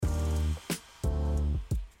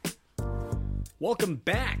Welcome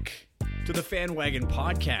back to the Fan Wagon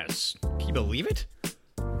podcast. Can you believe it?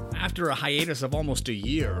 After a hiatus of almost a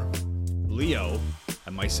year, Leo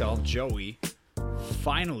and myself, Joey,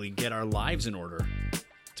 finally get our lives in order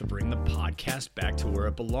to bring the podcast back to where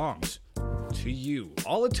it belongs, to you.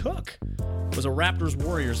 All it took was a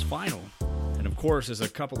Raptors-Warriors final. And of course, as a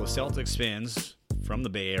couple of Celtics fans from the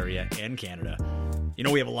Bay Area and Canada, you know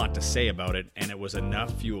we have a lot to say about it, and it was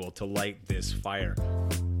enough fuel to light this fire.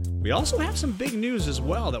 We also have some big news as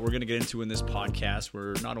well that we're going to get into in this podcast.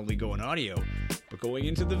 We're not only going audio, but going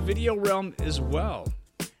into the video realm as well.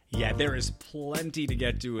 Yeah, there is plenty to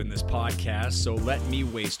get to in this podcast, so let me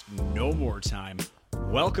waste no more time.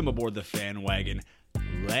 Welcome aboard the Fan Wagon.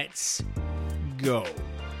 Let's go.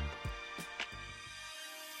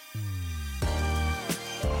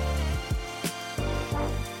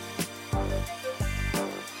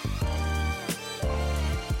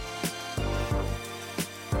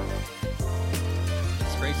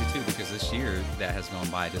 This year that has gone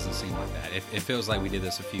by, it doesn't seem like that. It feels like we did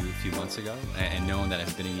this a few months ago, and knowing that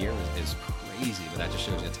it's been a year is crazy, but that just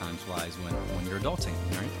shows you that time flies when you're adulting,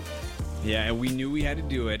 right? Yeah, and we knew we had to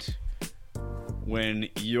do it when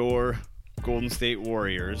your Golden State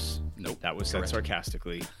Warriors, that was said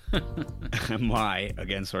sarcastically, my,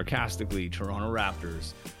 again sarcastically, Toronto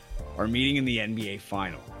Raptors, are meeting in the NBA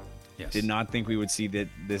Final. Yes. Did not think we would see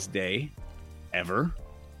this day, ever.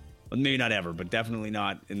 Well, maybe not ever, but definitely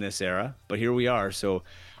not in this era. But here we are. So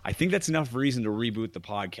I think that's enough reason to reboot the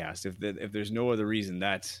podcast. If there's no other reason,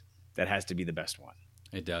 that has to be the best one.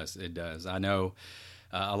 It does. It does. I know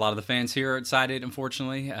a lot of the fans here are excited,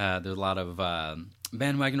 unfortunately. There's a lot of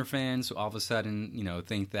bandwagoner fans who all of a sudden,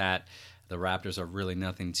 think that the Raptors are really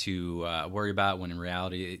nothing to worry about, when in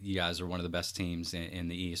reality, you guys are one of the best teams in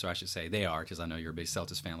the East. Or I should say they are, because I know you're a big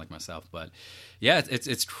Celtics fan like myself. But yeah,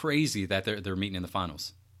 it's crazy that they're meeting in the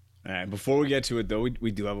finals. All right, before we get to it, though,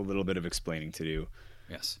 we do have a little bit of explaining to do.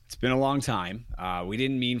 Yes. It's been a long time. We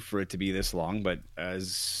didn't mean for it to be this long, but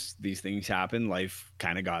as these things happen, life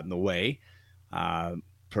kind of got in the way.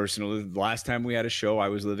 Personally, the last time we had a show, I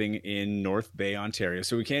was living in North Bay, Ontario.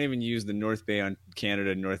 So we can't even use the North Bay,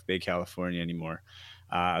 Canada, North Bay, California anymore.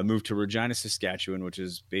 I moved to Regina, Saskatchewan, which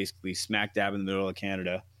is basically smack dab in the middle of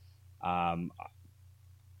Canada.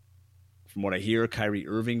 From what I hear, Kyrie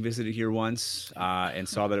Irving visited here once and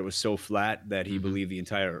saw that it was so flat that he believed the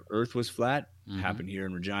entire earth was flat. Happened here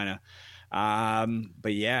in Regina.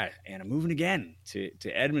 But yeah, and I'm moving again to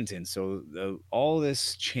Edmonton. So all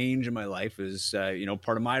this change in my life is,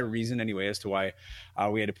 part of my reason anyway as to why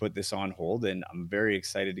we had to put this on hold. And I'm very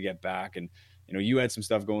excited to get back. And, you had some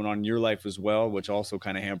stuff going on in your life as well, which also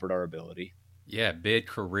kind of hampered our ability. Yeah, big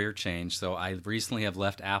career change. So I recently have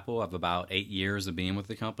left Apple. I have about 8 years of being with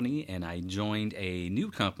the company, and I joined a new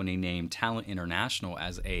company named Talent International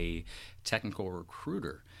as a technical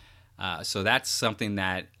recruiter. So that's something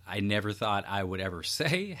that I never thought I would ever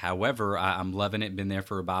say. However, I'm loving it. Been there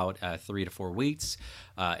for about 3 to 4 weeks.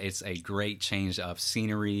 It's a great change of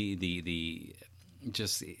scenery. The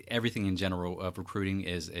just everything in general of recruiting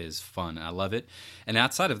is fun. I love it. And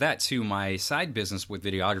outside of that, too, my side business with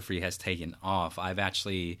videography has taken off. I've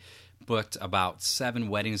actually booked about 7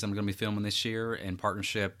 weddings I'm going to be filming this year in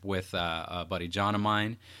partnership with a buddy John of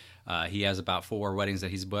mine. He has about 4 weddings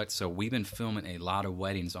that he's booked. So we've been filming a lot of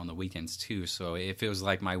weddings on the weekends, too. So it feels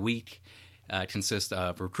like my week consists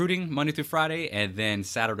of recruiting Monday through Friday, and then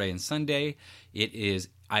Saturday and Sunday it is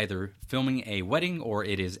either filming a wedding or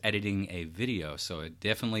it is editing a video. So it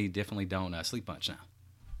definitely don't sleep much now.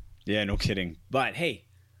 Yeah, no kidding. But hey,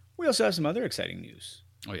 we also have some other exciting news.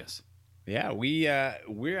 Oh yes. Yeah,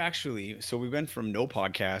 we're actually, so we went from no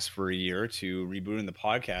podcast for a year to rebooting the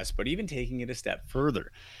podcast, but even taking it a step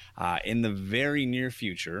further. In the very near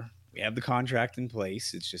future, we have the contract in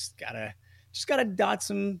place. It's just gotta dot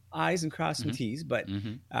some I's and cross some T's. But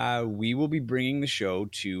we will be bringing the show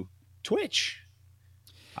to Twitch.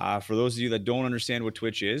 For those of you that don't understand what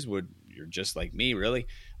Twitch is, you're just like me, really.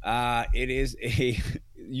 It is a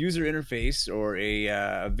user interface or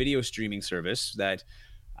a video streaming service that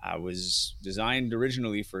was designed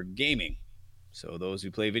originally for gaming. So those who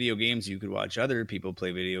play video games, you could watch other people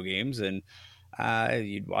play video games, and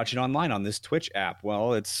you'd watch it online on this Twitch app.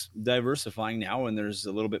 Well, it's diversifying now, and there's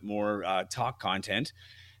a little bit more talk content.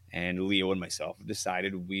 And Leo and myself have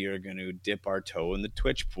decided we are going to dip our toe in the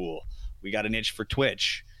Twitch pool. We got an itch for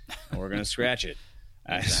Twitch, and we're going to scratch it.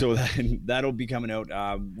 So that'll be coming out.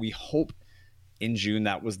 We hope in June.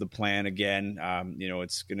 That was the plan. Again,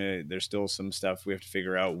 there's still some stuff we have to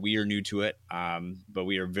figure out. We are new to it, but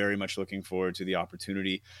we are very much looking forward to the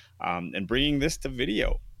opportunity and bringing this to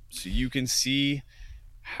video so you can see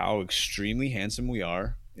how extremely handsome we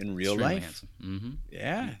are in real Extremely life. handsome. Mm-hmm.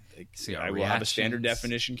 Yeah. See our I will have a standard reactions.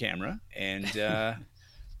 definition camera, and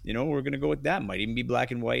we're gonna go with that. Might even be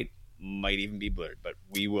black and white, might even be blurred, but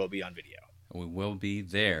we will be on video. We will be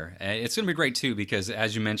there. It's going to be great too because,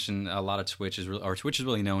 as you mentioned, a lot of Twitch is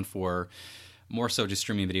really known for more so just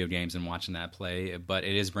streaming video games and watching that play. But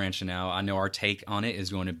it is branching out. I know our take on it is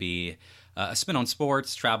going to be a spin on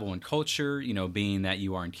sports, travel, and culture. You know, being that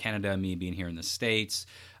you are in Canada, me being here in the States,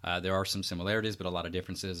 there are some similarities, but a lot of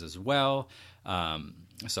differences as well.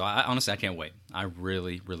 So honestly, I can't wait. I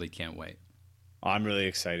really, really can't wait. I'm really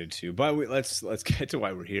excited too. But let's get to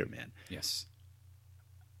why we're here, man. Yes.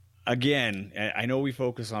 Again, I know we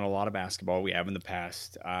focus on a lot of basketball. We have in the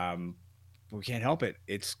past. But we can't help it.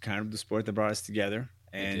 It's kind of the sport that brought us together.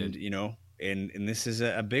 And, and this is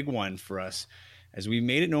a big one for us. As we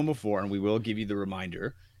made it known before, and we will give you the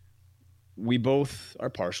reminder, we both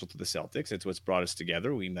are partial to the Celtics. It's what's brought us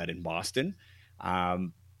together. We met in Boston.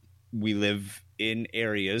 We live in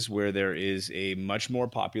areas where there is a much more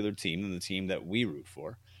popular team than the team that we root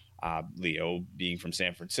for. Leo being from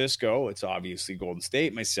San Francisco, it's obviously Golden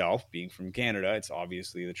State. Myself being from Canada, it's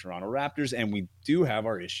obviously the Toronto Raptors. And we do have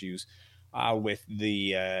our issues with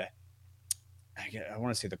the, I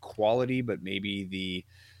want to say the quality, but maybe the,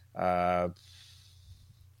 how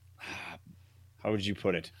would you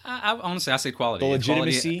put it? Honestly, I say quality. The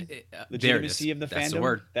legitimacy, legitimacy of the That's fandom. The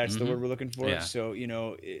word. That's the word we're looking for. Yeah. So,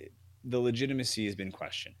 the legitimacy has been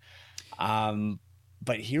questioned.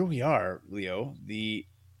 But here we are, Leo, the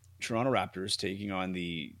Toronto Raptors taking on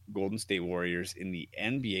the Golden State Warriors in the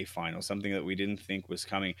NBA Finals, something that we didn't think was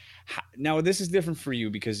coming. Now, this is different for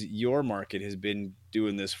you because your market has been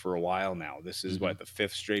doing this for a while now. This is the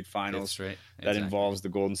fifth straight finals that involves the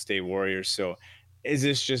Golden State Warriors. So is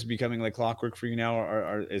this just becoming like clockwork for you now?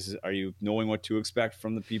 Or are you knowing what to expect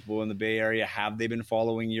from the people in the Bay Area? Have they been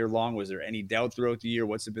following year long? Was there any doubt throughout the year?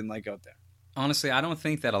 What's it been like out there? Honestly, I don't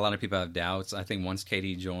think that a lot of people have doubts. I think once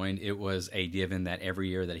KD joined, it was a given that every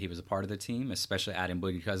year that he was a part of the team, especially adding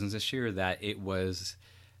Boogie Cousins this year, that it was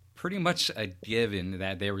pretty much a given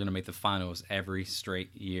that they were going to make the finals every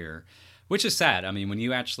straight year, which is sad. I mean, when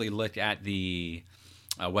you actually look at the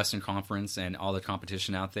Western Conference and all the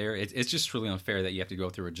competition out there, it's just really unfair that you have to go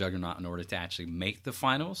through a juggernaut in order to actually make the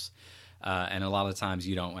finals. And a lot of times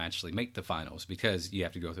you don't actually make the finals because you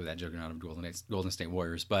have to go through that juggernaut of Golden State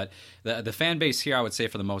Warriors. But the fan base here, I would say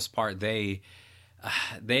for the most part, they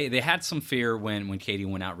had some fear when KD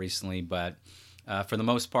went out recently, but for the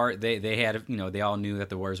most part, they had, they all knew that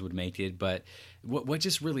the Warriors would make it. But what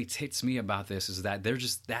just really ticks me about this is that they're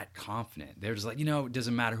just that confident. They're just like, it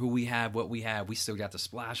doesn't matter who we have, what we have. We still got the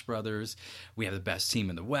Splash Brothers. We have the best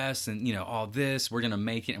team in the West, and all this. We're gonna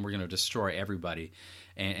make it, and we're gonna destroy everybody.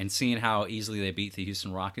 And seeing how easily they beat the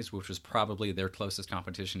Houston Rockets, which was probably their closest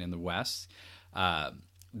competition in the West,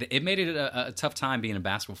 it made it a tough time being a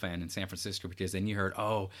basketball fan in San Francisco because then you heard,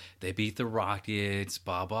 they beat the Rockets,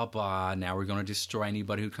 blah, blah, blah. Now we're going to destroy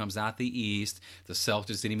anybody who comes out the East. The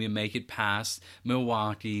Celtics didn't even make it past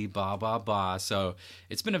Milwaukee, blah, blah, blah. So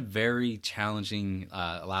it's been a very challenging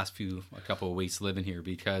last a couple of weeks living here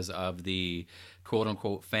because of the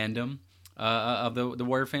quote-unquote fandom of the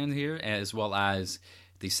Warrior fans here, as well as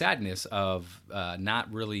the sadness of not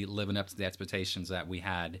really living up to the expectations that we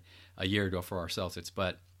had a year ago for our Celtics.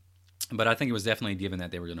 But I think it was definitely given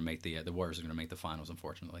that they were going to make the Warriors are going to make the finals,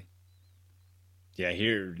 unfortunately. Yeah,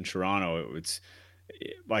 here in Toronto,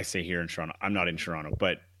 I say here in Toronto, I'm not in Toronto,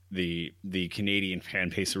 but the Canadian fan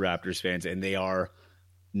base of Raptors fans, and they are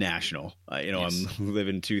national. Yes. I'm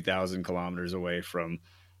living 2,000 kilometers away from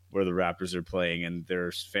where the Raptors are playing, and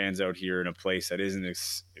there's fans out here in a place that isn't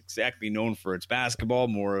exactly known for its basketball,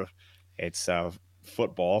 more it's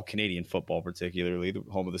football, Canadian football particularly, the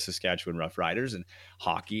home of the Saskatchewan Roughriders, and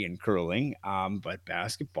hockey and curling, but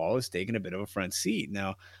basketball is taking a bit of a front seat.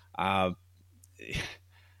 Now, I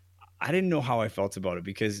didn't know how I felt about it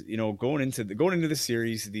because, going into the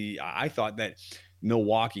series, I thought that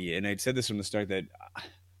Milwaukee, and I'd said this from the start, that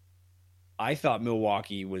I thought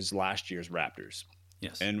Milwaukee was last year's Raptors.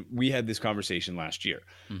 Yes. And we had this conversation last year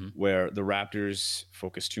where the Raptors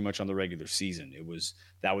focused too much on the regular season.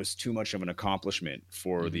 That was too much of an accomplishment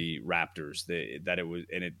for the Raptors.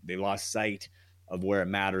 They lost sight of where it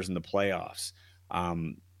matters in the playoffs.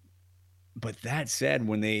 But that said,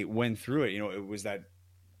 when they went through it, it was that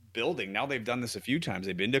building. Now they've done this a few times.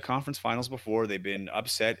 They've been to conference finals before. They've been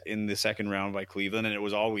upset in the second round by Cleveland, and it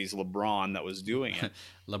was always LeBron that was doing it.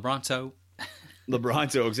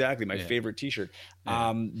 LeBronto, exactly. My favorite T-shirt.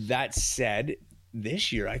 Yeah. That said,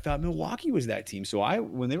 this year I thought Milwaukee was that team. So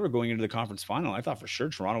when they were going into the conference final, I thought for sure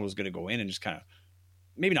Toronto was going to go in and just kind of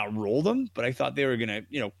maybe not roll them, but I thought they were going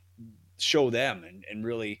to, show them and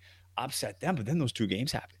really upset them. But then those 2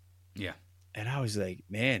 games happened. Yeah. And I was like,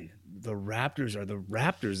 man, the Raptors are the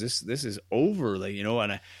Raptors. This is over. Like,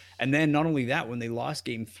 and then not only that, when they lost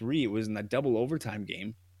game 3, it was in that double overtime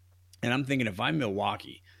game. And I'm thinking, if I'm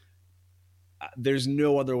Milwaukee, there's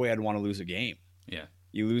no other way I'd want to lose a game. Yeah.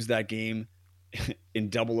 You lose that game in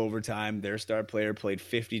double overtime. Their star player played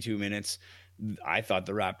 52 minutes. I thought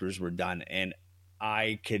the Raptors were done, and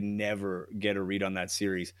I could never get a read on that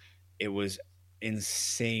series. It was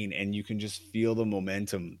insane, and you can just feel the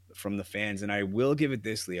momentum from the fans. And I will give it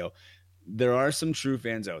this, Leo. There are some true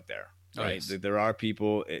fans out there, right? Yes. There are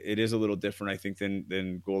people. It is a little different, I think,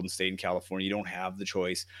 than Golden State and California. You don't have the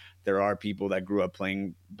choice. There are people that grew up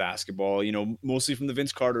playing basketball, mostly from the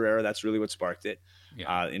Vince Carter era. That's really what sparked it.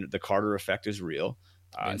 Yeah. The Carter effect is real.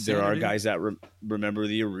 There are guys that remember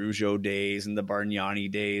the Arujo days and the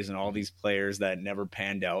Bargnani days and all these players that never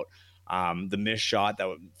panned out. The missed shot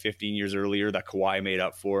that 15 years earlier that Kawhi made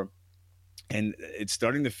up for. And it's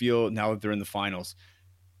starting to feel, now that they're in the finals,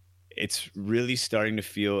 it's really starting to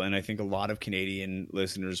feel, and I think a lot of Canadian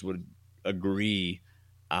listeners would agree,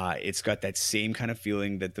 it's got that same kind of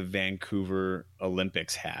feeling that the Vancouver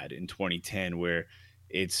Olympics had in 2010, where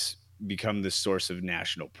it's become the source of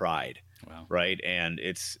national pride. Wow. Right. And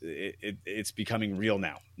it's becoming real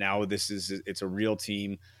now. Now it's a real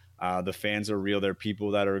team. The fans are real. There are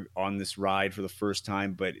people that are on this ride for the first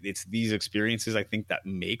time, but it's these experiences, I think, that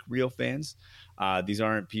make real fans. These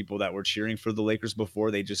aren't people that were cheering for the Lakers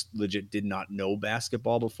before. They just legit did not know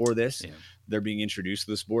basketball before this. Yeah. They're being introduced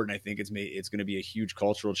to the sport, and I think it's going to be a huge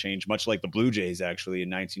cultural change, much like the Blue Jays actually in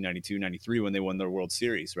 1992-93 when they won their World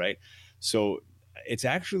Series, right? So it's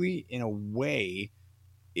actually, in a way,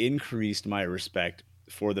 increased my respect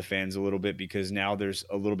for the fans a little bit, because now there's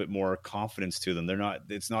a little bit more confidence to them.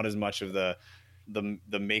 It's not as much of the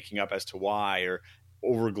making up as to why or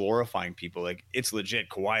over glorifying people. Like, it's legit.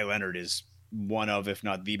 Kawhi Leonard is one of, if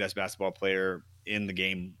not the best basketball player in the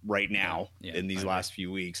game right now in these last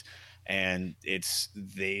few weeks. And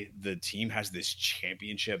the team has this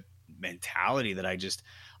championship mentality that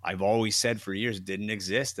I've always said for years didn't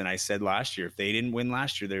exist. And I said last year, if they didn't win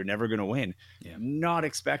last year, they're never going to win. Yeah. Not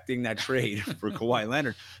expecting that trade for Kawhi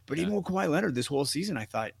Leonard. But even with Kawhi Leonard this whole season, I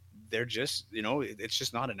thought they're just, it's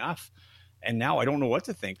just not enough. And now I don't know what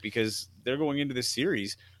to think, because they're going into this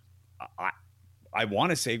series. I want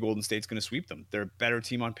to say Golden State's going to sweep them. They're a better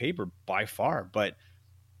team on paper by far. But,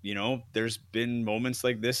 there's been moments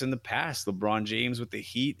like this in the past. LeBron James with the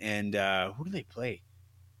Heat, and who do they play?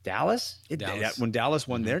 Dallas? When Dallas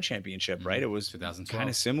won their championship, right? It was kind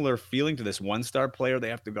of similar feeling to this one-star player they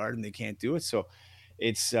have to guard and they can't do it. So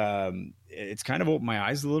it's kind of opened my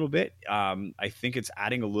eyes a little bit. I think it's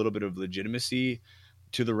adding a little bit of legitimacy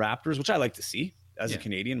to the Raptors, which I like to see. As a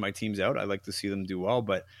Canadian, my team's out. I like to see them do well,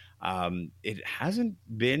 but it hasn't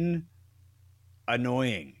been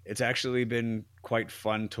annoying. It's actually been quite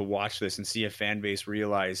fun to watch this and see a fan base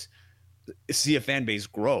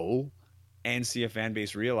grow, and see a fan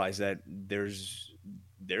base realize that this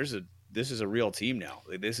is a real team now.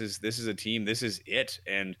 This is a team. This is it,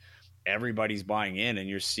 and everybody's buying in, and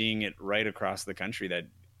you're seeing it right across the country that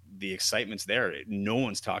the excitement's there. No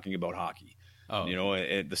one's talking about hockey. Oh,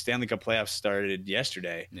 the Stanley Cup playoffs started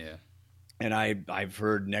yesterday. Yeah, and I've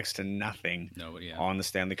heard next to nothing on the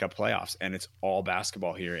Stanley Cup playoffs, and it's all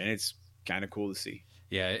basketball here, and it's kind of cool to see.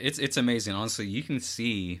 Yeah, it's amazing. Honestly, you can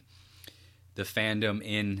see the fandom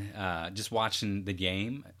in just watching the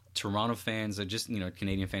game. Toronto fans, or just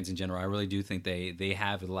Canadian fans in general, I really do think they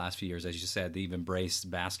have in the last few years, as you said, they've embraced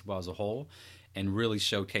basketball as a whole and really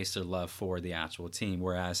showcased their love for the actual team.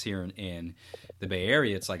 Whereas here in the Bay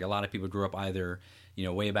Area, it's like a lot of people grew up either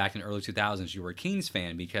way back in the early 2000s, you were a Kings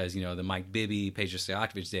fan because, the Mike Bibby, Peja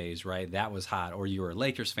Stojakovic days, right? That was hot. Or you were a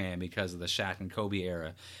Lakers fan because of the Shaq and Kobe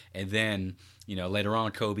era. And then, later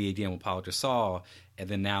on, Kobe again with Paul Gasol. And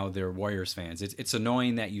then now they're Warriors fans. It's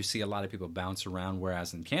annoying that you see a lot of people bounce around,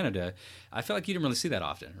 whereas in Canada, I feel like you didn't really see that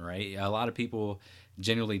often, right? A lot of people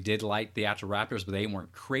generally did like the actual Raptors, but they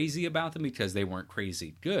weren't crazy about them because they weren't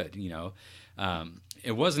crazy good,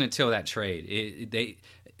 It wasn't until that trade.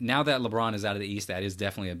 Now that LeBron is out of the East, that is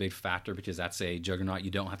definitely a big factor because that's a juggernaut you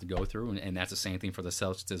don't have to go through, and that's the same thing for the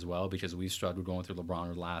Celtics as well because we've struggled going through LeBron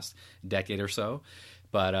over the last decade or so.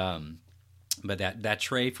 But that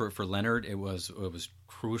trade for Leonard, it was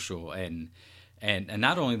crucial, and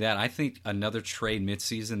not only that, I think another trade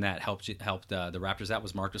midseason that helped the Raptors out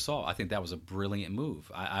was Marc Gasol. I think that was a brilliant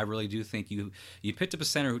move. I really do think you picked up a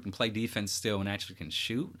center who can play defense still and actually can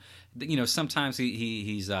shoot. Sometimes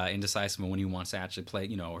he's indecisive when he wants to actually play,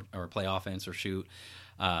 or play offense or shoot.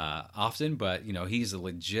 often, but he's a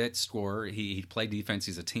legit scorer. He played defense.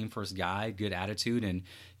 He's a team first guy, good attitude, and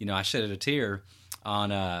I shedded a tear on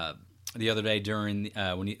the other day during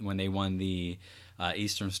when they won the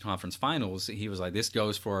Eastern Conference Finals. He was like, "This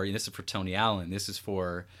goes for this is for Tony Allen. This is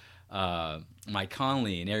for Mike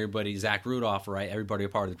Conley and everybody, Zach Rudolph, right? Everybody a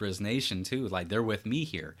part of the Grizz Nation too. Like they're with me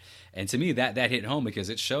here." And to me, that hit home because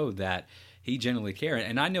it showed that he genuinely cared.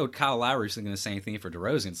 And I know Kyle Lowry's thinking the same thing for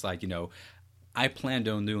DeRozan. It's like I planned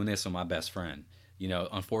on doing this with my best friend.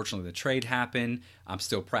 Unfortunately, the trade happened. I'm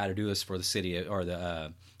still proud to do this for the city or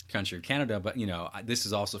the country of Canada, but this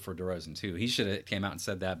is also for DeRozan too. He should have came out and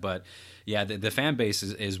said that, but yeah, the fan base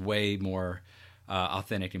is way more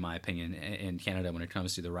authentic in my opinion in Canada when it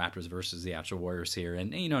comes to the Raptors versus the actual Warriors here.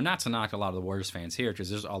 And not to knock a lot of the Warriors fans here, because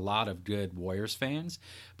there's a lot of good Warriors fans,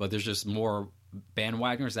 but there's just more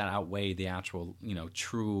bandwagoners that outweigh the actual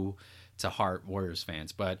true to heart Warriors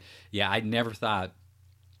fans. But yeah, I never thought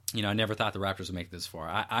the Raptors would make it this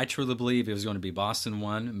far. I truly believe it was going to be Boston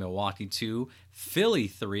 1, Milwaukee 2, Philly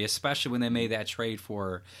 3, especially when they made that trade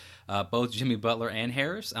for both Jimmy Butler and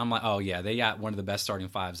Harris. I'm like, oh, yeah, they got one of the best starting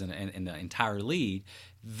fives in the entire league.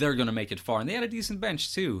 They're going to make it far. And they had a decent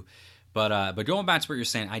bench, too. But going back to what you're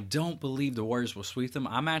saying, I don't believe the Warriors will sweep them.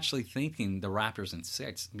 I'm actually thinking the Raptors in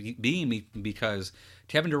 6, because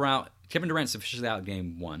Kevin Durant's officially out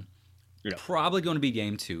game 1. Yeah. Probably going to be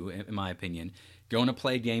game 2, in my opinion. Going to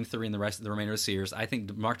play game 3 in the remainder of the series. I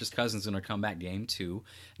think DeMarcus Cousins is going to come back game 2.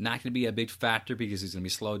 Not going to be a big factor because he's going to be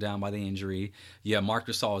slowed down by the injury. Yeah, Marc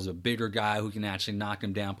Gasol is a bigger guy who can actually knock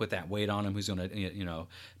him down, put that weight on him, who's going to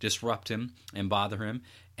disrupt him and bother him.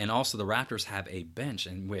 And also the Raptors have a bench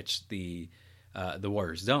in which the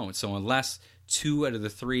Warriors don't. So unless 2 out of the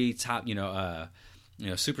 3 top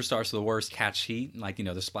superstars of the Warriors catch heat, like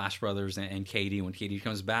the Splash Brothers and KD when KD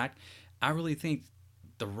comes back, I really think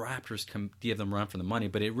the Raptors can give them a run for the money.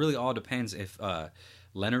 But it really all depends if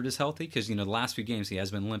Leonard is healthy, because the last few games he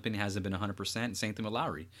has been limping, hasn't been 100%. Same thing with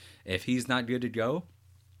Lowry. If he's not good to go,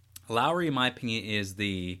 Lowry, in my opinion, is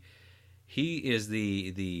the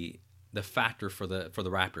factor for the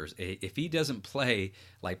Raptors. If he doesn't play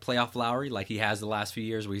like playoff Lowry, like he has the last few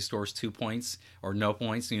years, where he scores 2 points or no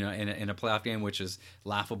points, in a playoff game, which is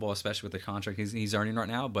laughable, especially with the contract he's earning right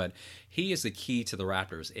now. But he is the key to the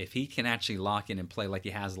Raptors. If he can actually lock in and play like he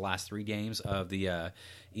has the last 3 games of the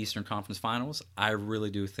Eastern Conference Finals, I really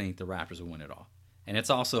do think the Raptors will win it all. And it's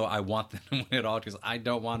also, I want them to win it all because I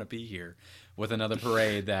don't want to be here with another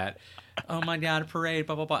parade that, oh my God, a parade,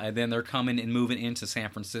 blah, blah, blah. And then they're coming and moving into San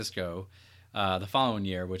Francisco the following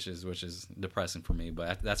year, which is depressing for me,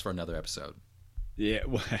 but that's for another episode. Yeah,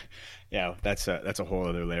 well, yeah, that's a whole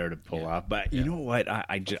other layer to pull off. But you know what?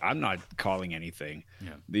 I'm not calling anything.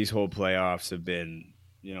 Yeah. These whole playoffs have been,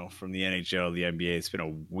 from the NHL, the NBA, it's been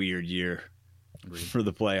a weird year for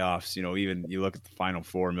the playoffs. Even you look at the Final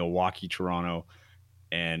Four, Milwaukee, Toronto,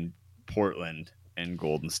 and Portland and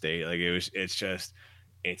Golden State. Like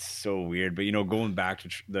it's so weird. But going back to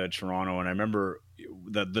the Toronto, and I remember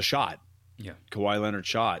the shot, Kawhi Leonard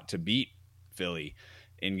shot to beat Philly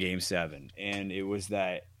in Game 7, and it was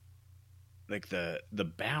that, like the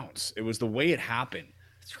bounce. It was the way it happened.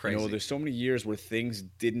 It's crazy. There's so many years where things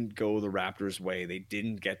didn't go the Raptors' way. They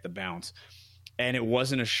didn't get the bounce, and it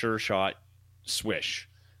wasn't a sure shot swish.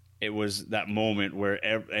 It was that moment where,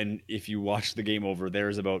 and if you watch the game over,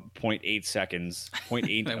 there's about 0.8 seconds,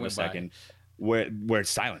 0.8 of a second, where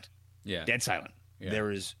it's silent, dead silent. Yeah.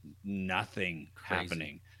 There is nothing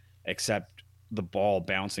happening except the ball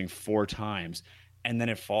bouncing 4 times, and then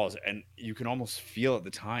it falls, and you can almost feel at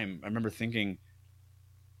the time. I remember thinking,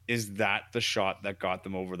 is that the shot that got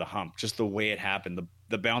them over the hump? Just the way it happened,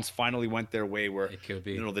 the bounce finally went their way, where it could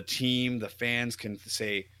be. The team, the fans can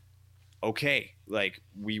say, okay, like,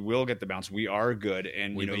 we will get the bounce. We are good.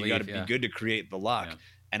 And, you got to be good to create the luck. Yeah.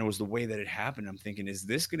 And it was the way that it happened. I'm thinking, is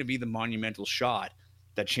this going to be the monumental shot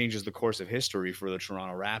that changes the course of history for the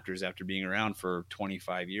Toronto Raptors after being around for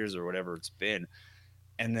 25 years or whatever it's been?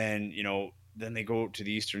 And then, then they go to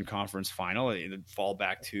the Eastern Conference Final and fall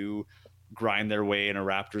back to grind their way in a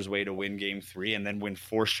Raptors way to win Game 3 and then win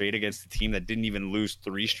 4 straight against a team that didn't even lose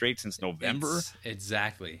 3 straight since November.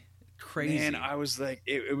 Exactly. Crazy. And I was like,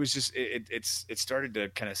 it was just, it started to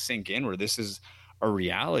kind of sink in where this is a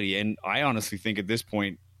reality. And I honestly think at this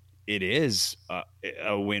point it is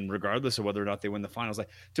a win, regardless of whether or not they win the finals. Like,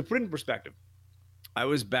 to put it in perspective, I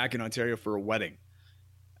was back in Ontario for a wedding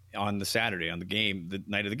on the Saturday, on the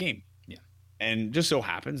night of the game. Yeah. And just so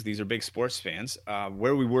happens, these are big sports fans.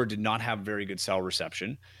 Where we were did not have very good cell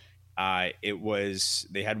reception. They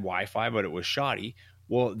had Wi-Fi, but it was shoddy.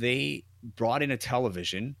 Well, they brought in a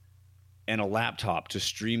television and a laptop to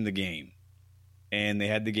stream the game. and they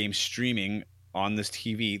had the game streaming on this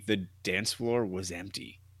TV. The dance floor was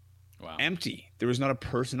empty. Wow. Empty. There was not a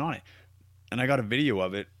person on it. And I got a video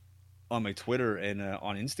of it on my Twitter and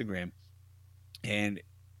on Instagram. And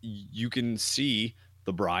you can see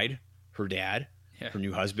the bride, her dad, her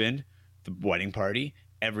new husband, the wedding party,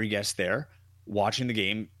 every guest there watching the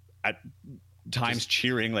game, at times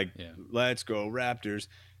cheering like, let's go Raptors.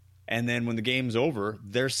 And then when the game's over,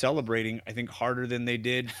 they're celebrating, I think, harder than they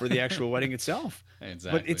did for the actual wedding itself.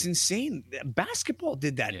 Exactly. But it's insane. Basketball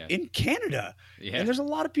did that in Canada. Yeah. And there's a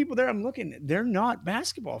lot of people there. I'm looking. They're not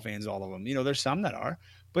basketball fans, all of them. You know, there's some that are.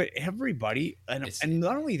 But everybody, and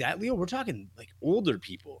not only that, Leo, we're talking like older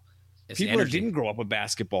people. People that didn't grow up with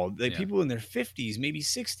basketball. Like people in their 50s, maybe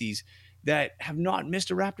 60s, that have not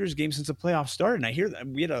missed a Raptors game since the playoffs started. And I hear that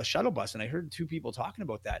we had a shuttle bus, and I heard two people talking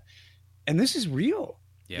about that. And this is real.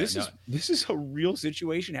 Yeah, this is a real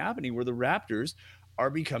situation happening where the Raptors are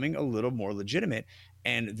becoming a little more legitimate,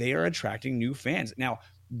 and they are attracting new fans. Now,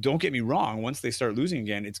 don't get me wrong. Once they start losing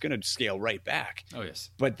again, it's going to scale right back. Oh,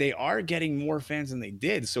 yes. But they are getting more fans than they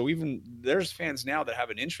did. So even there's fans now that have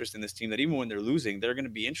an interest in this team that even when they're losing, they're going to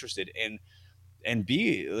be interested in and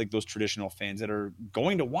be like those traditional fans that are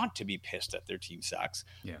going to want to be pissed that their team sucks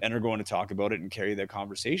and are going to talk about it and carry that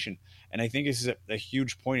conversation. And I think this is a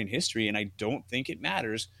huge point in history, and I don't think it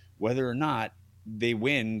matters whether or not they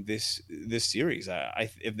win this series.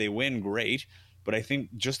 If they win, great. But I think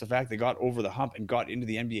just the fact they got over the hump and got into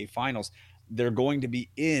the NBA Finals, they're going to be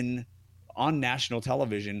on national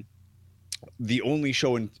television, the only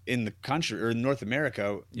show in the country or in North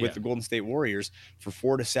America with the Golden State Warriors for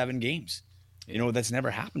 4 to 7 games. You know, that's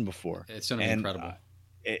never happened before. It's going to be incredible.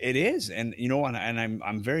 It is. And, you know, and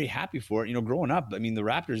I'm very happy for it. You know, growing up, I mean, the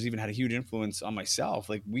Raptors even had a huge influence on myself.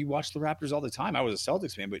 Like, we watched the Raptors all the time. I was a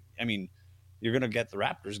Celtics fan, but, I mean, you're going to get the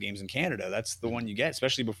Raptors games in Canada. That's the one you get,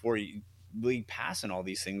 especially before league passing all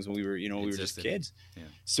these things when we were, you know, we were just kids. Yeah.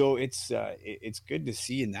 So it's good to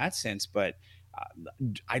see in that sense, but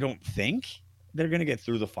I don't think they're going to get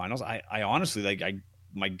through the finals. I honestly,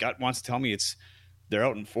 my gut wants to tell me they're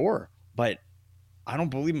out in 4, but I don't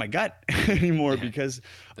believe my gut anymore because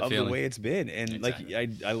of the way it's been. And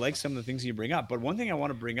exactly. I like some of the things you bring up, but one thing I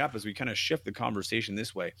want to bring up as we kind of shift the conversation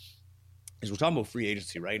this way is we're talking about free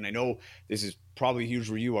agency, right? And I know this is probably huge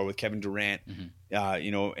where you are with Kevin Durant,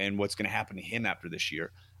 you know, and what's going to happen to him after this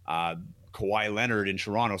year. Kawhi Leonard in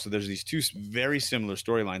Toronto. So there's these two very similar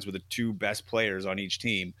storylines with the two best players on each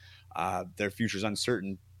team. Their future's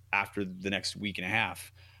uncertain after the next week and a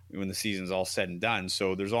half when the season's all said and done.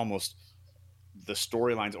 So there's almost the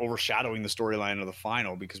storylines overshadowing the storyline of the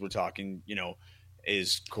final because we're talking, you know,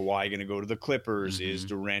 is Kawhi going to go to the Clippers? Is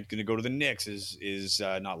Durant going to go to the Knicks? Is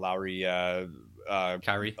not Lowry,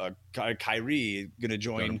 Kyrie going to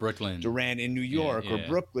join Brooklyn, Durant in New York or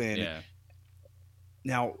Brooklyn? Yeah.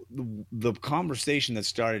 Now, the conversation that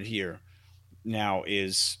started here now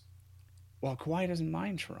is, well, Kawhi doesn't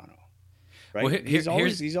mind Toronto, right? Well, he's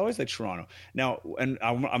always like Toronto. Now, and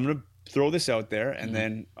I'm going to throw this out there, and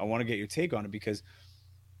then I want to get your take on it because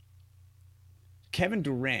Kevin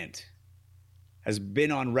Durant has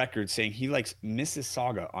been on record saying he likes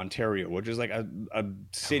Mississauga, Ontario, which is like a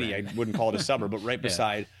city. I wouldn't call it a suburb, but right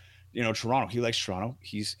beside, you know, Toronto. He likes Toronto.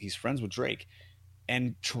 He's friends with Drake.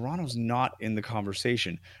 And Toronto's not in the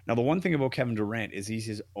conversation. Now, the one thing about Kevin Durant is he's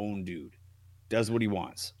his own dude. Does what he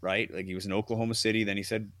wants, right? Like, he was in Oklahoma City. Then he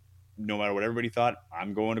said, no matter what everybody thought,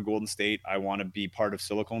 I'm going to Golden State. I want to be part of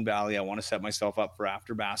Silicon Valley. I want to set myself up for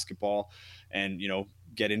after basketball and, you know,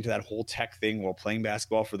 get into that whole tech thing while playing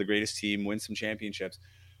basketball for the greatest team, win some championships.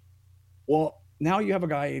 Well, now you have a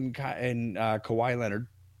guy in Kawhi Leonard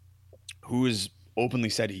who has openly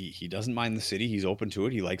said he doesn't mind the city. He's open to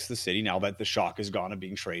it. He likes the city now that the shock is gone of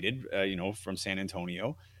being traded, you know, from San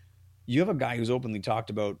Antonio. You have a guy who's openly talked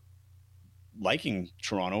about liking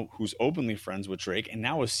Toronto, who's openly friends with Drake, and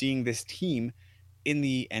now is seeing this team in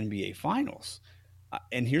the NBA Finals.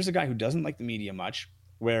 And here's a guy who doesn't like the media much,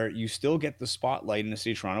 where you still get the spotlight in the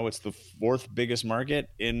city of Toronto. It's the 4th biggest market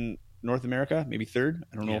in North America, maybe 3rd.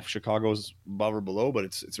 I don't know if Chicago's above or below, but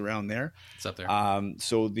it's around there. It's up there.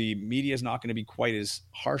 So the media is not going to be quite as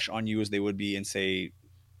harsh on you as they would be in, say,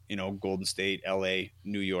 you know, Golden State, LA,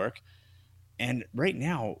 New York. And right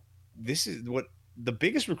now, this is what the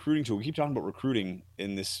biggest recruiting tool. We keep talking about recruiting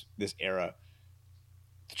in this era.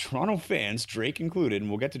 The Toronto fans, Drake included,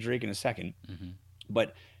 and we'll get to Drake in a second,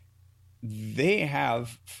 but they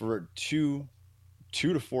have for 2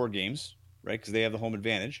 to 4 games, right? Because they have the home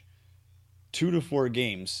advantage. 2 to 4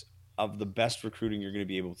 games of the best recruiting you're going to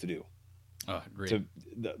be able to do. Oh, great. So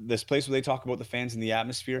this place where they talk about the fans and the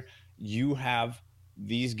atmosphere, you have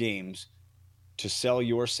these games to sell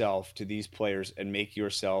yourself to these players and make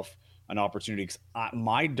yourself an opportunity. 'Cause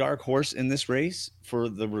my dark horse in this race for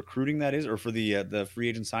the recruiting that is, or for the free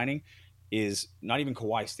agent signing, is not even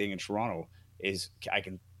Kawhi staying in Toronto. Is I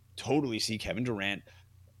can totally see Kevin Durant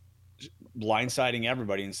blindsiding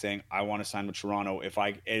everybody and saying, I want to sign with Toronto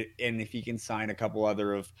and if he can sign a couple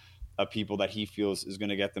other of people that he feels is going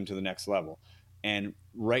to get them to the next level. And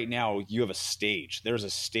right now you have a stage. There's a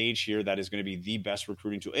stage here that is going to be the best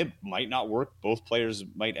recruiting tool. It might not work. Both players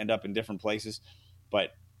might end up in different places,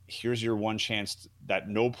 but here's your one chance that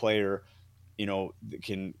no player,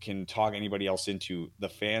 can talk anybody else into. The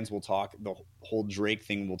fans will talk. The whole Drake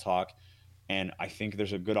thing will talk. And I think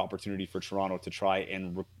there's a good opportunity for Toronto to try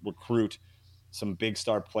and recruit some big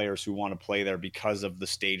star players who want to play there because of the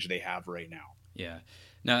stage they have right now. Yeah.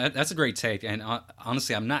 No, that's a great take. And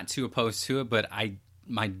honestly, I'm not too opposed to it, but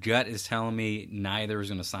my gut is telling me neither is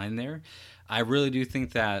going to sign there. I really do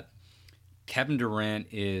think that Kevin Durant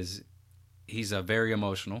he's a very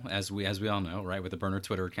emotional, as we all know, right? With the burner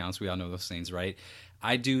Twitter accounts, we all know those things, right?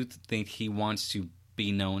 I do think he wants to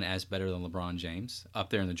be known as better than LeBron James up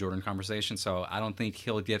there in the Jordan conversation. So I don't think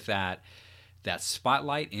he'll get that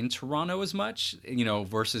spotlight in Toronto as much,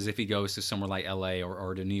 versus if he goes to somewhere like LA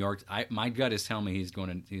or to New York. My gut is telling me he's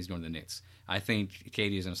going to the Knicks. I think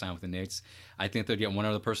KD is going to sign with the Knicks. I think they'll get one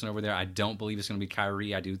other person over there. I don't believe it's going to be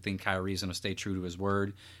Kyrie. I do think Kyrie is going to stay true to his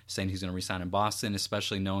word, saying he's going to resign in Boston,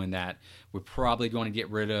 especially knowing that we're probably going to get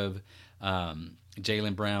rid of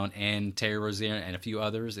Jaylen Brown and Terry Rozier and a few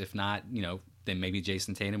others. If not, then maybe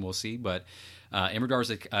Jason Tatum. We'll see. But in regards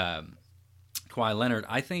to Kawhi Leonard,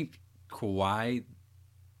 I think Kawhi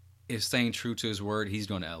is staying true to his word. He's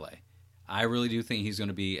going to LA. I really do think he's going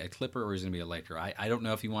to be a Clipper or he's going to be a Laker. I don't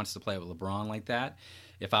know if he wants to play with LeBron like that.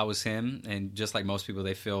 If I was him, and just like most people,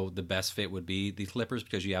 they feel the best fit would be the Clippers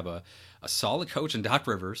because you have a solid coach in Doc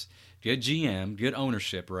Rivers, good GM, good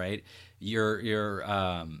ownership, right? Your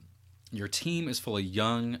team is full of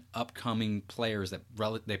young, upcoming players that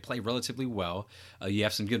they play relatively well. You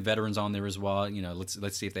have some good veterans on there as well.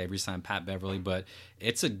 Let's see if they re-sign Pat Beverly, but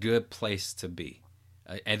it's a good place to be.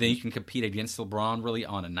 And then you can compete against LeBron really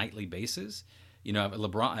on a nightly basis.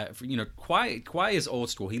 LeBron, Kawhi is old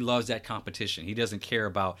school. He loves that competition. He doesn't care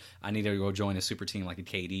about, I need to go join a super team like a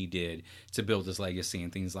KD did to build his legacy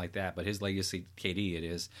and things like that. But his legacy, KD,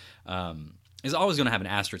 is always going to have an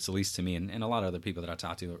asterisk, at least to me, and a lot of other people that I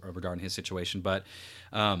talked to regarding his situation. But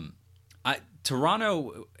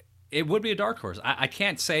Toronto, it would be a dark horse. I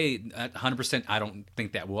can't say 100% I don't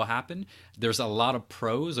think that will happen. There's a lot of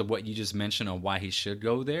pros of what you just mentioned on why he should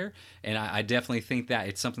go there, and I definitely think that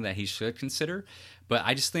it's something that he should consider. But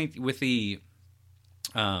I just think with the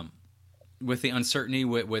uncertainty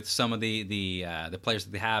with some of the players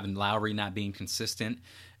that they have, and Lowry not being consistent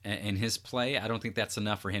in his play, I don't think that's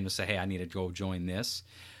enough for him to say, hey, I need to go join this.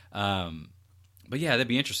 But yeah, that'd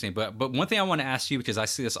be interesting. But one thing I want to ask you, because I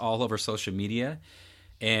see this all over social media,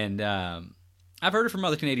 and I've heard it from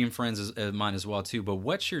other Canadian friends of mine as well too, but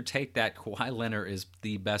what's your take that Kawhi Leonard is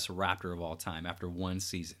the best Raptor of all time after one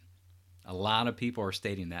season? A lot of people are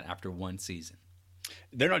stating that after one season.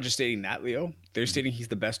 They're not just stating that, Leo. They're stating he's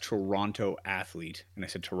the best Toronto athlete. And I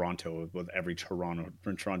said Toronto, with every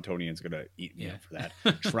Torontonian's going to eat me up for that.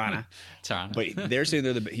 Toronto. But they're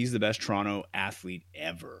saying he's the best Toronto athlete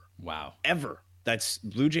ever. Wow. Ever. That's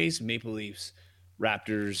Blue Jays, Maple Leafs,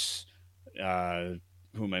 Raptors,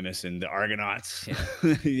 who am I missing? The Argonauts.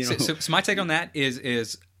 Yeah. So my take on that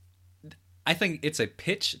is I think it's a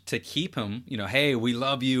pitch to keep him, hey, we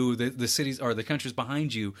love you, the cities or the countries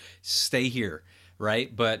behind you, stay here,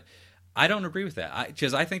 right? But I don't agree with that,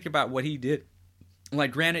 because I think about what he did.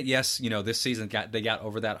 Like, granted, yes, this season they got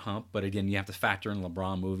over that hump, but again, you have to factor in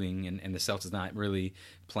LeBron moving and the Celtics not really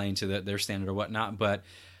playing to their standard or whatnot. But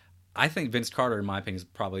I think Vince Carter, in my opinion, is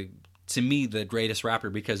probably, to me, the greatest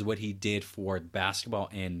Raptor because of what he did for basketball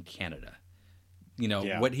in Canada.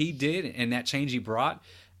 What he did and that change he brought,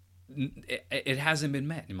 it hasn't been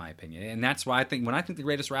met, in my opinion. And that's why when I think the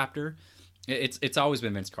greatest Raptor, it's always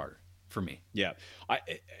been Vince Carter for me. Yeah.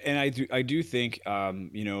 I do think,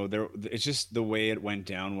 it's just the way it went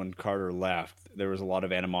down when Carter left. There was a lot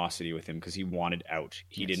of animosity with him because he wanted out.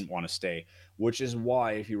 He didn't want to stay, which is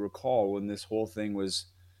why, if you recall, when the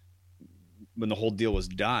whole deal was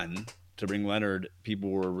done to bring Leonard,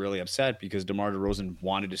 people were really upset because DeMar DeRozan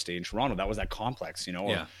wanted to stay in Toronto. That was that complex,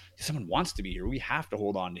 Yeah. Someone wants to be here. We have to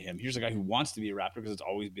hold on to him. Here's a guy who wants to be a Raptor because it's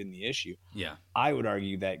always been the issue. Yeah. I would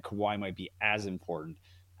argue that Kawhi might be as important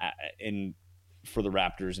for the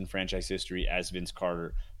Raptors in franchise history as Vince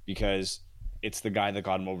Carter, because it's the guy that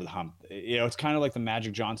got him over the hump. It's kind of like the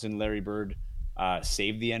Magic Johnson, Larry Bird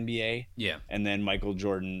saved the NBA. Yeah. And then Michael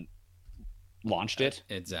Jordan launched it.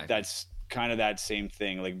 Exactly. That's kind of that same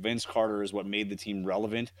thing. Like Vince Carter is what made the team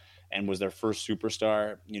relevant and was their first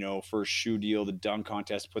superstar, first shoe deal, the dunk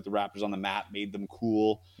contest, put the Raptors on the map, made them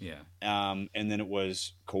cool. Yeah. And then it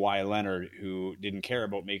was Kawhi Leonard who didn't care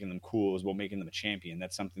about making them cool. It was about making them a champion.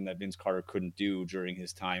 That's something that Vince Carter couldn't do during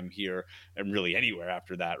his time here and really anywhere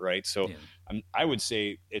after that, right? So I would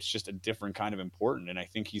say it's just a different kind of important. And I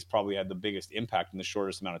think he's probably had the biggest impact in the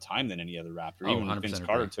shortest amount of time than any other Raptor. Even Vince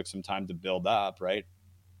Carter took some time to build up, right?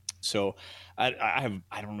 So I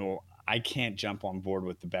don't know. I can't jump on board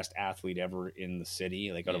with the best athlete ever in the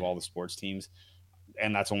city, like out of all the sports teams.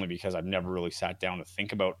 And that's only because I've never really sat down to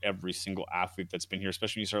think about every single athlete that's been here,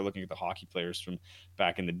 especially when you start looking at the hockey players from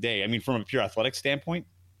back in the day. I mean, from a pure athletic standpoint,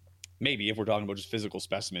 maybe if we're talking about just physical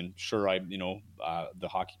specimen, sure, the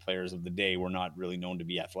hockey players of the day were not really known to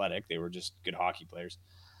be athletic. They were just good hockey players.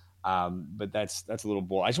 But that's a little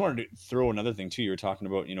bold. I just wanted to throw another thing too. You were talking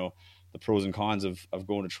about, the pros and cons of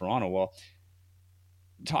going to Toronto. Well,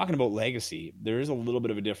 talking about legacy, there is a little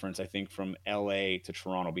bit of a difference, I think, from LA to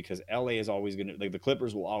Toronto, because LA is always going to, like, the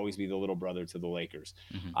Clippers will always be the little brother to the Lakers.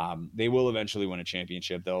 They will eventually win a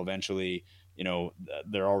championship. They'll eventually,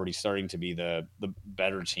 they're already starting to be the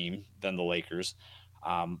better team than the Lakers.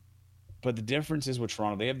 But the difference is with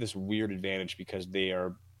Toronto, they have this weird advantage because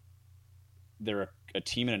they're a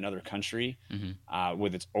team in another country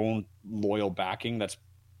with its own loyal backing that's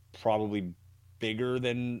probably bigger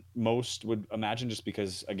than most would imagine, just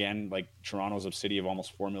because, again, like, Toronto's a city of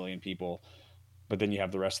almost 4 million people, but then you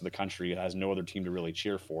have the rest of the country. It has no other team to really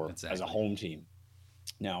cheer for as a home team.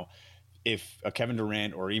 Now, if a Kevin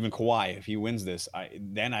Durant or even Kawhi, if he wins this,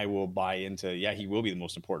 then I will buy into, he will be the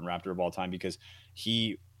most important Raptor of all time, because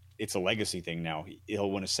it's a legacy thing now.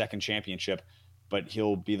 He'll win a second championship, but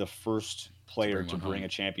he'll be the first player to bring a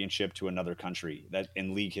championship to another country that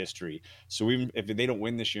in league history. So even if they don't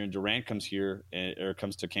win this year and Durant comes here or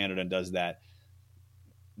comes to Canada and does that,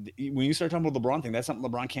 when you start talking about the LeBron thing, that's something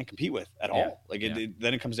LeBron can't compete with at all. Like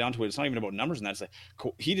then it comes down to it. It's not even about numbers and that. It's like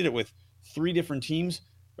he did it with two different teams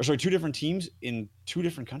in two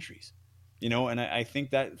different countries. And I think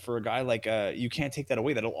that for a guy like you can't take that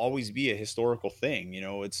away. That'll always be a historical thing.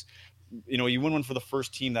 It's you win one for the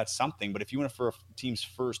first team, that's something. But if you win it for a team's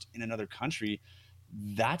first in another country,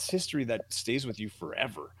 that's history that stays with you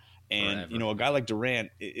forever. And, a guy like Durant,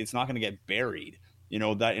 it's not going to get buried.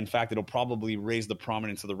 That in fact, it'll probably raise the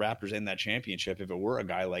prominence of the Raptors in that championship if it were a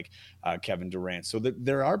guy like Kevin Durant. So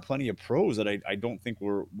there are plenty of pros that I don't think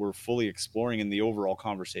we're fully exploring in the overall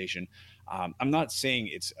conversation. I'm not saying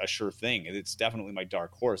it's a sure thing. It's definitely my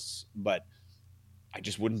dark horse, but I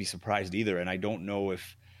just wouldn't be surprised either. And I don't know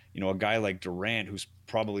if, a guy like Durant, who's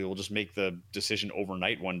probably will just make the decision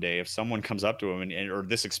overnight one day, if someone comes up to him or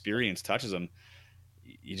this experience touches him,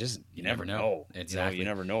 you never know. Exactly. You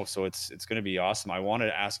never know. So it's going to be awesome. I wanted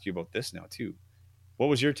to ask you about this now too. What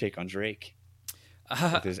was your take on Drake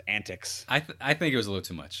with his antics? I think it was a little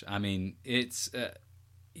too much. I mean, it's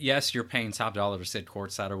yes, you're paying top dollar to sit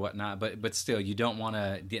courtside or whatnot, but still, you don't want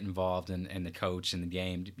to get involved in the coach and the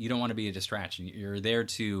game. You don't want to be a distraction. You're there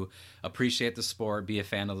to appreciate the sport, be a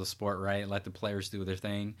fan of the sport, right? Let the players do their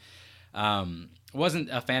thing. Wasn't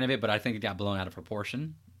a fan of it, but I think it got blown out of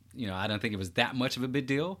proportion. I don't think it was that much of a big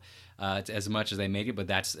deal, as much as they make it. But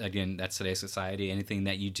that's today's society. Anything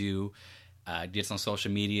that you do gets on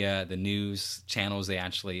social media, the news channels, they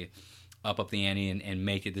actually up the ante and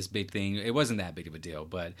make it this big thing. It wasn't that big of a deal,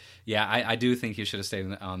 but I do think he should have stayed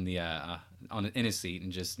in his seat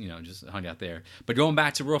and just hung out there. But going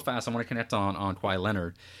back to real fast, I want to connect on Kawhi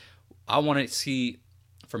Leonard. I want to see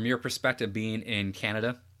from your perspective, being in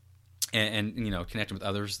Canada and connecting with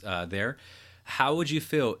others there. How would you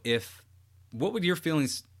feel what would your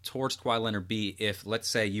feelings towards Kawhi Leonard be if, let's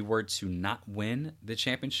say, you were to not win the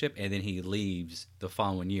championship and then he leaves the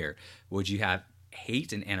following year? Would you have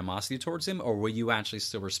hate and animosity towards him, or will you actually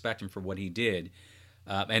still respect him for what he did?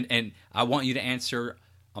 And I want you to answer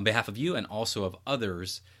on behalf of you and also of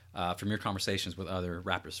others from your conversations with other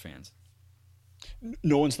Raptors fans.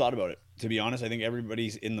 No one's thought about it, to be honest. I think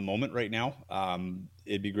everybody's in the moment right now.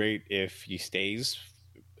 It'd be great if he stays,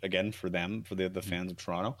 again, for the fans of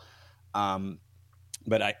Toronto.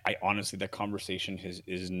 But I honestly, that conversation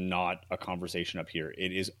is not a conversation up here.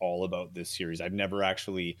 It is all about this series. I've never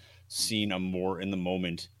actually seen a more in the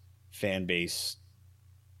moment fan base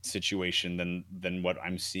situation than what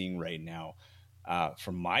I'm seeing right now.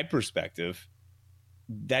 From my perspective,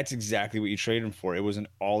 that's exactly what you traded him for. It was an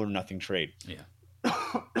all or nothing trade. Yeah.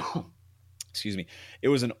 Excuse me. It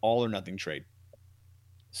was an all or nothing trade.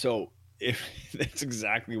 So if that's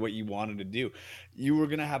exactly what you wanted to do, you were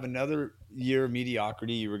going to have another year of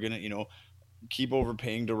mediocrity. You were going to, keep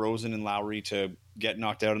overpaying DeRozan and Lowry to get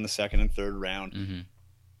knocked out in the second and third round. Mm-hmm.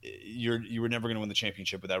 You were never going to win the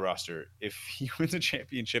championship with that roster. If he wins a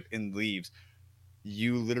championship and leaves,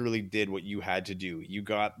 you literally did what you had to do. You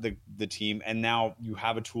got the team, and now you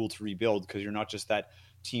have a tool to rebuild, because you're not just that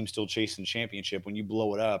team still chasing championship. When you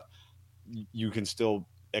blow it up, you can still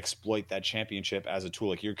exploit that championship as a tool.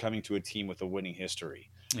 Like, you're coming to a team with a winning history,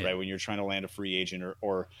 right? When you're trying to land a free agent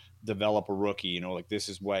or develop a rookie, like, this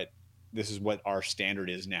is what our standard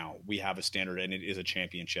is now. We have a standard, and it is a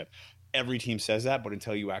championship. Every team says that, but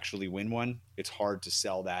until you actually win one, it's hard to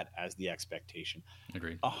sell that as the expectation.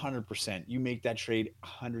 Agreed. 100%. You make that trade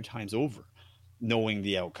 100 times over, knowing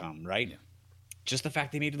the outcome, right? Yeah. Just the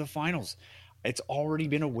fact they made it to the finals, it's already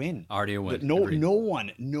been a win. Already a win.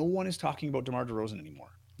 No one is talking about DeMar DeRozan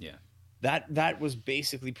anymore. Yeah. That was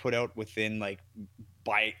basically put out within, like,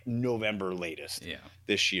 by November latest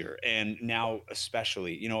this year. And now,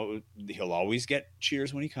 especially, he'll always get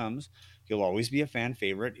cheers when he comes. He'll always be a fan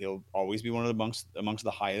favorite. He'll always be one of the amongst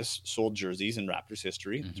the highest sold jerseys in Raptors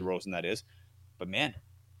history. Mm-hmm. DeRozan, that is. But man,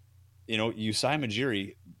 Usai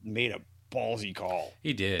Ujiri made a ballsy call.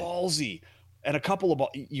 He did. Ballsy. And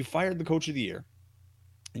you fired the coach of the year,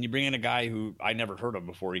 and you bring in a guy who I never heard of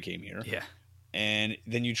before he came here. Yeah. And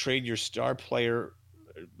then you trade your star player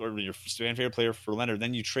or your fan favorite player for Leonard.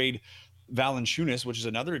 Then you trade Valanciunas, which is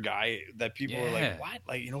another guy that people are like, what?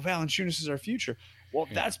 Like, Valanciunas is our future. Well,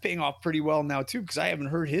 that's paying off pretty well now too, because I haven't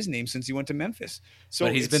heard his name since he went to Memphis. So,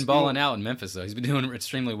 but he's been balling out in Memphis, though. He's been doing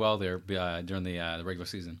extremely well there during the regular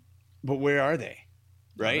season. But where are they?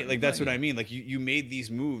 Right? Like, that's what I mean. Like, you made these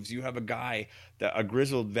moves. You have a guy, a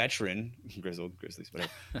grizzled veteran, Grizzlies,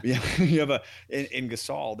 whatever. You have in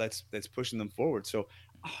Gasol that's pushing them forward. So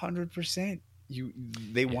 100%.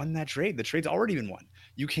 They won that trade. The trade's already been won.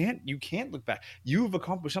 You can't look back. You've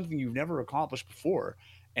accomplished something you've never accomplished before.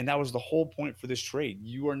 And that was the whole point for this trade.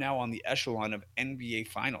 You are now on the echelon of NBA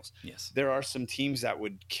Finals. Yes. There are some teams that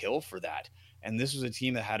would kill for that. And this was a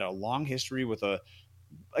team that had a long history with a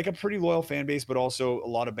pretty loyal fan base, but also a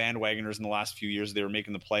lot of bandwagoners in the last few years. They were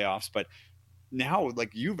making the playoffs. But now,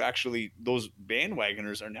 like, those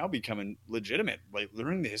bandwagoners are now becoming legitimate, like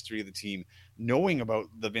learning the history of the team, knowing about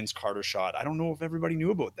the Vince Carter shot. I don't know if everybody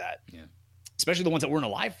knew about that. Yeah. Especially the ones that weren't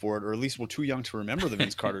alive for it, or at least were too young to remember the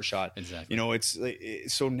Vince Carter shot. Exactly.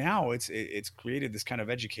 So now it's created this kind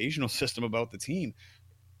of educational system about the team.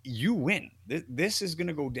 You win. This is going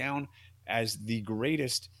to go down as the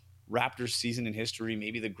greatest Raptors season in history,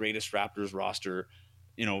 maybe the greatest Raptors roster,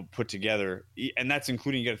 put together. And that's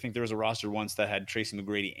including, you got to think there was a roster once that had Tracy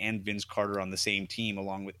McGrady and Vince Carter on the same team,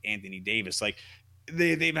 along with Anthony Davis. Like,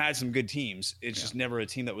 they've had some good teams. It's just never a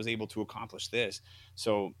team that was able to accomplish this.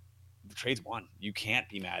 So the trade's won. You can't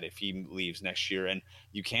be mad if he leaves next year, and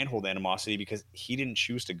you can't hold animosity because he didn't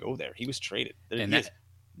choose to go there. He was traded. He has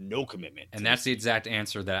no commitment. And that's the exact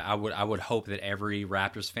answer that I would hope that every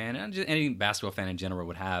Raptors fan and just any basketball fan in general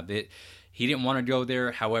would have. He didn't want to go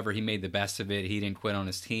there. However, he made the best of it. He didn't quit on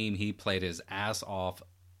his team. He played his ass off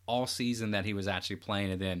all season that he was actually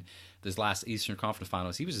playing, and then this last Eastern Conference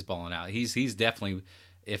Finals, he was just balling out. He's definitely,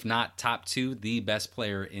 if not top two, the best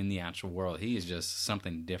player in the actual world. He is just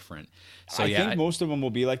something different. So I think most of them will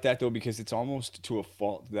be like that, though, because it's almost to a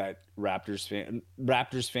fault that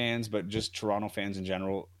Raptors fans, but just Toronto fans in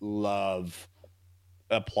general, love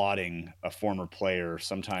applauding a former player,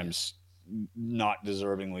 sometimes not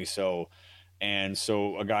deservingly so. And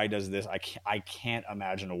so a guy does this. I can't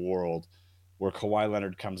imagine a world where Kawhi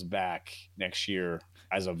Leonard comes back next year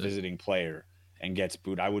as a visiting player and gets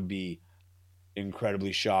booed. I would be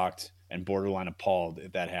incredibly shocked and borderline appalled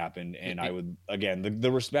if that happened. And I would, again,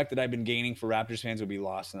 the respect that I've been gaining for Raptors fans would be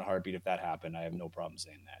lost in a heartbeat if that happened. I have no problem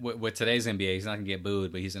saying that. With today's NBA, he's not going to get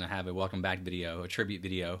booed, but he's going to have a welcome back video, a tribute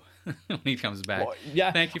video when he comes back. Well,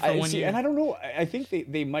 yeah. Thank you for 1 year. And I don't know. I think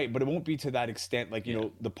they might, but it won't be to that extent. Like,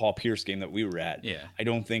 the Paul Pierce game that we were at. Yeah. I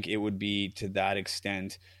don't think it would be to that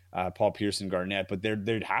extent. Paul Pierce and Garnett, but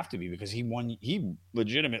there'd have to be, because he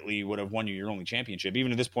legitimately would have won you your only championship.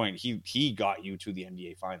 Even at this point, he got you to the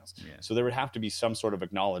NBA Finals. Yeah. So there would have to be some sort of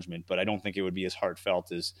acknowledgement, but I don't think it would be as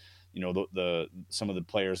heartfelt as the some of the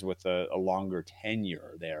players with a longer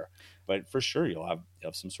tenure there. But for sure, you'll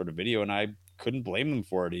have some sort of video, and I couldn't blame him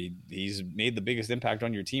for it. He's made the biggest impact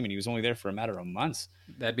on your team, and he was only there for a matter of months.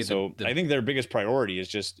 That'd be I think their biggest priority is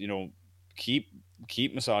just keep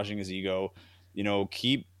massaging his ego,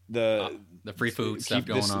 keep the free food stuff keep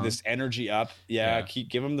going on. This energy up. Yeah,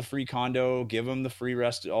 give him the free condo, give him the free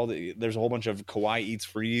rest. There's a whole bunch of Kawhi eats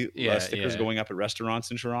free stickers going up at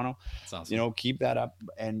restaurants in Toronto. That's awesome. You know, keep that up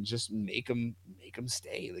and just make them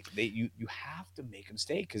stay. Like you have to make them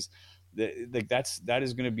stay because that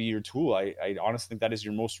is going to be your tool. I honestly think that is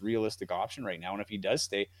your most realistic option right now. And if he does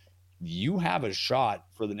stay, you have a shot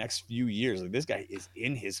for the next few years. Like this guy is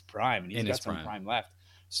in his prime and he's got some prime left.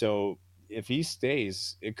 So if he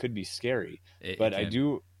stays, it could be scary. But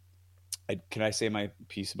can I say my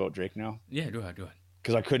piece about Drake now? Yeah, go ahead.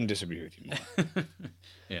 Because I couldn't disagree with you more.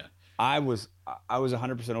 Yeah. I was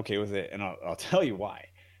 100% okay with it. And I'll tell you why.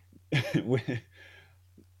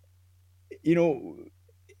 You know,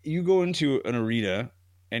 you go into an arena,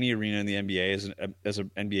 any arena in the NBA as an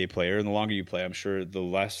NBA player, and the longer you play, I'm sure the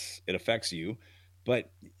less it affects you. But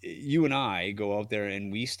you and I go out there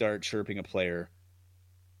and we start chirping a player.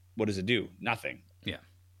 What does it do? Nothing. Yeah.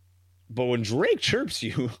 But when Drake chirps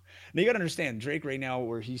you, now you got to understand, Drake right now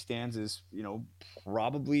where he stands is, you know,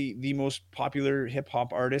 probably the most popular hip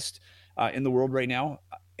hop artist in the world right now.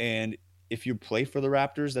 And if you play for the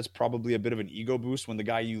Raptors, that's probably a bit of an ego boost when the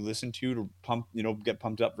guy you listen to pump, you know, get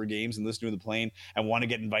pumped up for games and listen to the plane and want to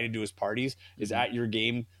get invited to his parties is at your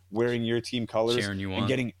game wearing your team colors cheering you on and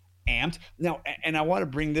getting amped. Now, and I want to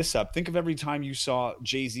bring this up. Think of every time you saw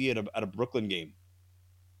Jay-Z at a Brooklyn game.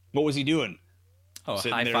 What was he doing? Oh,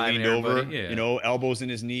 sitting high there, five leaned over, yeah. you know, elbows in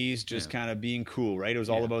his knees, just kind of being cool, right? It was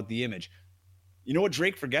all about the image. You know what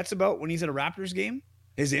Drake forgets about when he's at a Raptors game?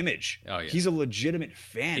 His image. Oh, yeah. He's a legitimate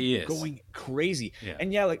fan. He is. Going crazy. Yeah.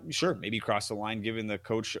 And yeah, like, sure, maybe cross the line giving the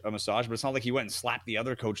coach a massage, but it's not like he went and slapped the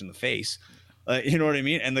other coach in the face. You know what I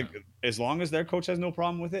mean? And as long as their coach has no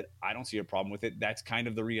problem with it, I don't see a problem with it. That's kind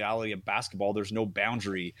of the reality of basketball. There's no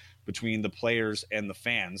boundary between the players and the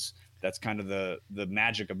fans. That's kind of the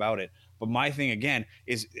magic about it. But my thing again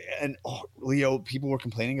is, and Leo, people were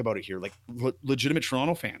complaining about it here, like legitimate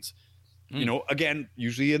Toronto fans. You know, again,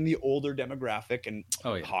 usually in the older demographic and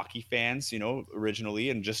hockey fans, you know, originally,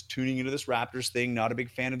 and just tuning into this Raptors thing, not a big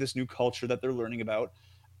fan of this new culture that they're learning about,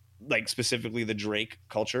 like specifically the Drake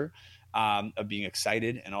culture of being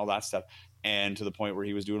excited and all that stuff. And to the point where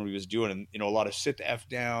he was doing what he was doing. And, you know, a lot of sit the F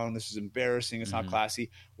down. This is embarrassing. It's not classy.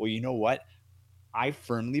 Well, you know what? I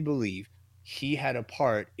firmly believe he had a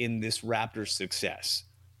part in this Raptors success,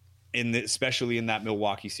 especially in that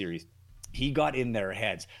Milwaukee series. He got in their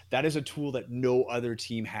heads. That is a tool that no other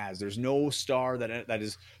team has. There's no star that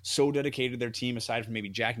is so dedicated to their team aside from maybe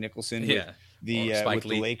Jack Nicholson with the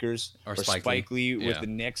Lakers or Spike Lee with the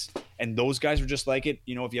Knicks. And those guys are just like it.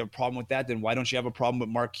 You know, if you have a problem with that, then why don't you have a problem with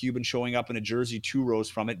Mark Cuban showing up in a jersey 2 rows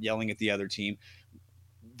from it, yelling at the other team?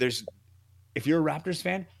 If you're a Raptors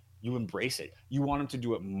fan, you embrace it. You want him to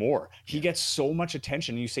do it more. He gets so much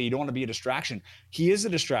attention. And you say you don't want to be a distraction. He is a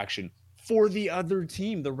distraction for the other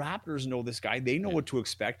team. The Raptors know this guy. They know what to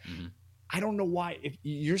expect. I don't know why. If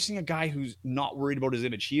you're seeing a guy who's not worried about his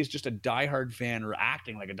image, he is just a diehard fan or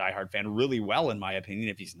acting like a diehard fan really well, in my opinion,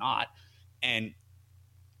 if he's not. And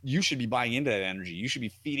you should be buying into that energy. You should be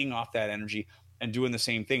feeding off that energy and doing the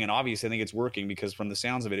same thing. And obviously, I think it's working because from the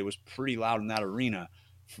sounds of it, it was pretty loud in that arena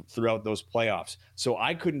throughout those playoffs. So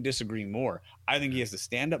I couldn't disagree more. I think he has to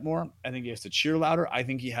stand up more. I think he has to cheer louder. I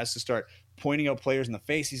think he has to start pointing out players in the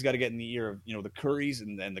face. He's got to get in the ear of, you know, the Currys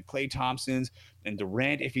and the Klay Thompsons and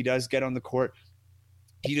Durant. If he does get on the court,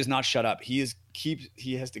 he does not shut up. He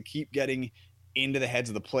has to keep getting into the heads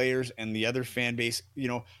of the players and the other fan base. You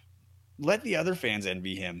know, let the other fans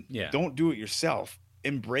envy him. Don't do it yourself.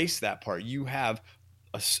 Embrace that part. You have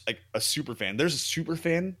a super fan. There's a super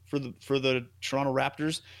fan for the Toronto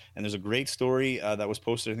Raptors, and there's a great story that was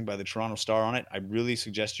posted, I think, by the Toronto Star on it. I really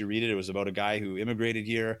suggest you read it. It was about a guy who immigrated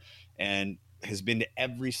here and has been to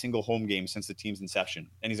every single home game since the team's inception,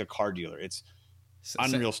 and he's a car dealer. It's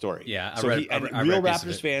unreal story. Yeah, real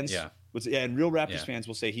Raptors fans. And real Raptors fans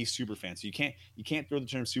will say he's super fan. So you can't throw the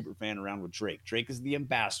term super fan around with Drake. Drake is the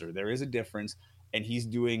ambassador. There is a difference, and he's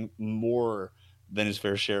doing more than his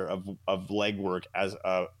fair share of legwork as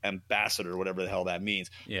a ambassador, whatever the hell that means.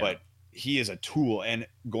 But he is a tool. And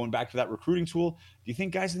going back to that recruiting tool, do you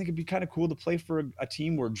think, guys, it'd be kind of cool to play for a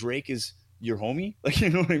team where Drake is your homie? Like, you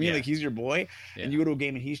know what I mean? Like, he's your boy, and you go to a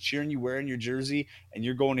game and he's cheering you, wearing your jersey, and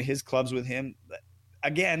you're going to his clubs with him.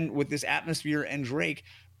 Again, with this atmosphere and Drake,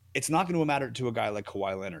 it's not going to matter to a guy like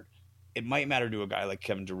Kawhi Leonard. It might matter to a guy like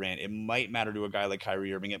Kevin Durant. It might matter to a guy like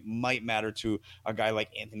Kyrie Irving. It might matter to a guy like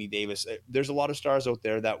Anthony Davis. There's a lot of stars out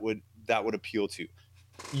there that would appeal to.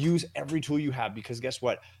 Use every tool you have, because guess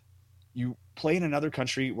what? You play in another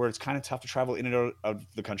country where it's kind of tough to travel in and out of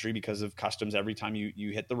the country because of customs every time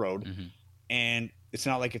you hit the road. And it's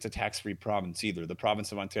not like it's a tax-free province either. The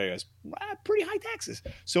province of Ontario has pretty high taxes.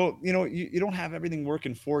 So, you don't have everything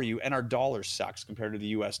working for you, and our dollar sucks compared to the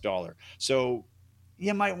US dollar. So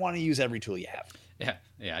you might want to use every tool you have.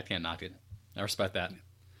 Yeah, I can't knock it. I respect that.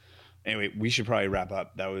 Anyway, we should probably wrap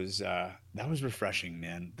up. That was refreshing,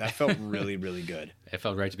 man. That felt really, really good. It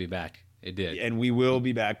felt great to be back. It did. And we will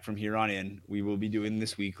be back from here on in. We will be doing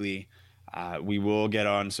this weekly. We will get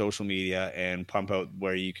on social media and pump out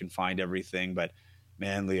where you can find everything. But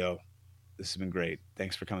man, Leo, this has been great.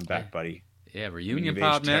 Thanks for coming back, buddy. Yeah, reunion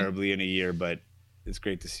pod, man. Terribly in a year, but it's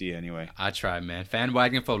great to see you anyway. I try, man. Fan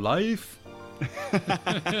Wagon for life.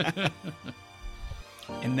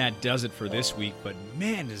 And that does it for this week, but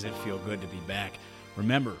man, does it feel good to be back.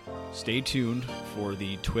 Remember, stay tuned for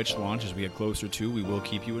the Twitch launch as we get closer to. We will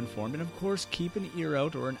keep you informed, and of course, keep an ear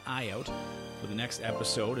out or an eye out for the next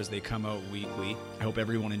episode as they come out weekly. I hope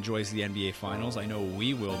everyone enjoys the NBA Finals. I know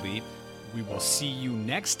we will be. We will see you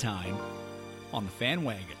next time on the Fan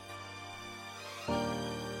Wagon.